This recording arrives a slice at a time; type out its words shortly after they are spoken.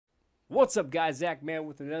What's up, guys? Zach Man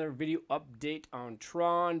with another video update on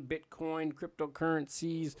Tron, Bitcoin,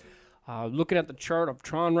 cryptocurrencies. Looking at the chart of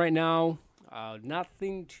Tron right now,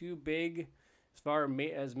 nothing too big as far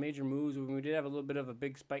as major moves. We did have a little bit of a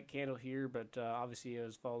big spike candle here, but obviously it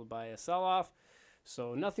was followed by a sell-off.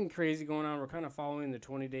 So nothing crazy going on. We're kind of following the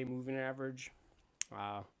 20-day moving average.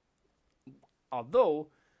 Although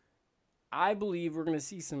I believe we're going to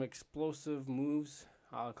see some explosive moves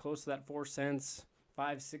close to that 4 cents.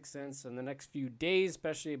 5-6 cents in the next few days,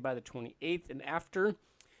 especially by the 28th and after. And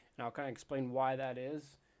I'll kind of explain why that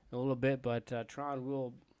is in a little bit, but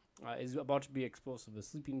Tron is about to be explosive. A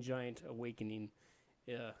sleeping giant awakening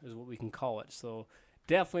is what we can call it. So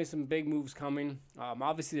definitely some big moves coming.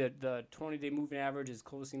 Obviously, the 20-day moving average is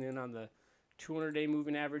closing in on the 200-day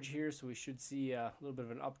moving average here, so we should see a little bit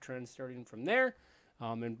of an uptrend starting from there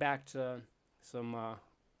and back to some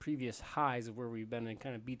previous highs of where we've been and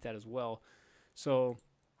kind of beat that as well. So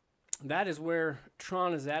that is where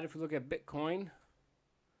Tron is at. If we look at Bitcoin,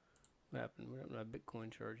 what happened? We don't have a Bitcoin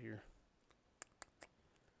chart here.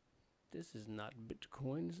 This is not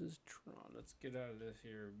Bitcoin. This is Tron. Let's get out of this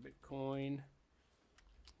here. Bitcoin,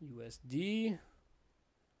 USD,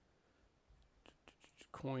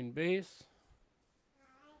 Coinbase.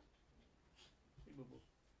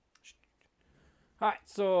 All right,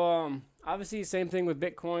 so obviously same thing with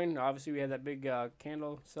Bitcoin. Obviously we had that big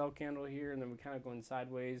sell candle here, and then we kind of going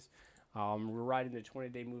sideways. We're riding the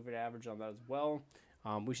 20-day moving average on that as well.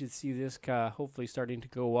 We should see this hopefully starting to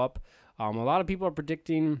go up. A lot of people are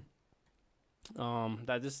predicting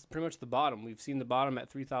that this is pretty much the bottom. We've seen the bottom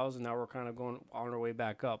at 3,000. Now we're kind of going on our way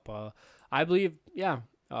back up. I believe, yeah.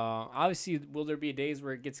 Obviously, will there be days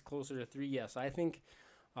where it gets closer to 3? Yes, I think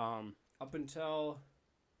up until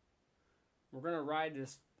we're going to ride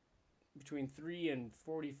this between 3 and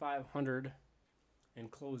 4,500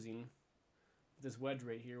 and closing this wedge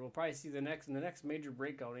right here. We'll probably see the next major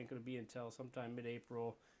breakout ain't going to be until sometime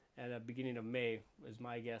mid-April and the beginning of May is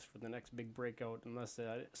my guess for the next big breakout, unless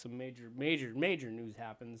some major news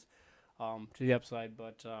happens to the upside.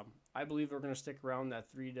 But I believe we're going to stick around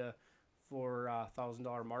that $3,000 to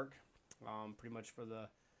 $4,000 mark pretty much for the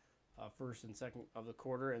first and second of the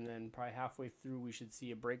quarter, and then probably halfway through we should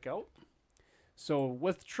see a breakout. So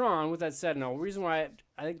with Tron, with that said, now the reason why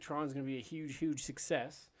I think Tron is going to be a huge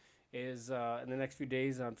success is in the next few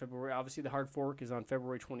days on February. Obviously, the hard fork is on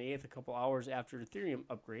February 28th, a couple hours after Ethereum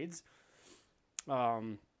upgrades.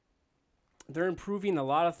 They're improving a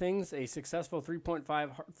lot of things. A successful 3.5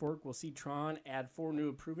 hard fork will see Tron add 4 new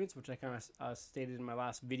improvements, which I kind of stated in my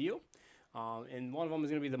last video. And one of them is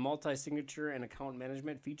going to be the multi-signature and account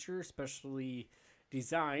management feature, specially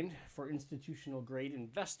designed for institutional grade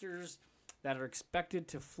investors that are expected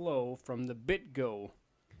to flow from the BitGo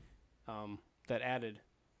that added.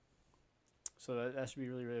 So that should be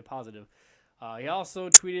really positive. He also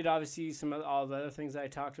tweeted, obviously, all the other things that I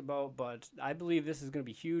talked about, but I believe this is going to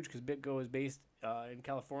be huge because BitGo is based in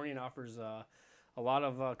California and offers a lot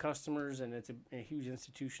of customers, and it's a huge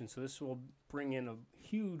institution. So this will bring in a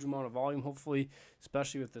huge amount of volume, hopefully,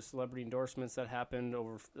 especially with the celebrity endorsements that happened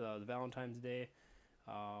over the Valentine's Day.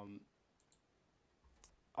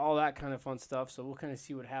 All that kind of fun stuff. So we'll kind of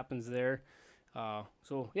see what happens there.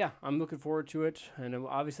 So yeah, I'm looking forward to it. And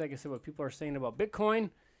obviously, like I said, what people are saying about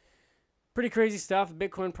Bitcoin, pretty crazy stuff. The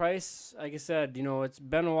Bitcoin price, like I said, it's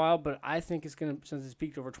been a while, but I think it's gonna, since it's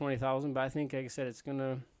peaked over 20,000. But I think, like I said, it's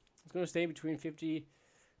gonna stay between 50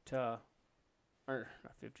 to, or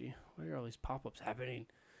not 50. Why are all these pop-ups happening?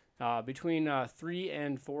 Between 3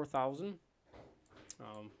 and 4,000.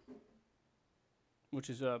 Which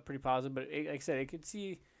is pretty positive, but like I said, it could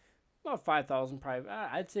see about 5,000 probably.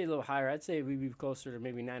 I'd say a little higher. I'd say we'd be closer to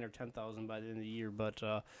maybe 9 or 10,000 by the end of the year, but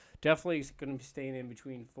definitely it's going to be staying in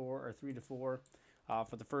between 3 to 4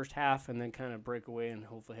 for the first half, and then kind of break away and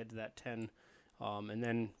hopefully head to that 10, and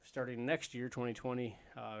then starting next year, 2020,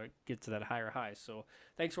 get to that higher high. So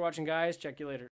thanks for watching, guys. Check you later.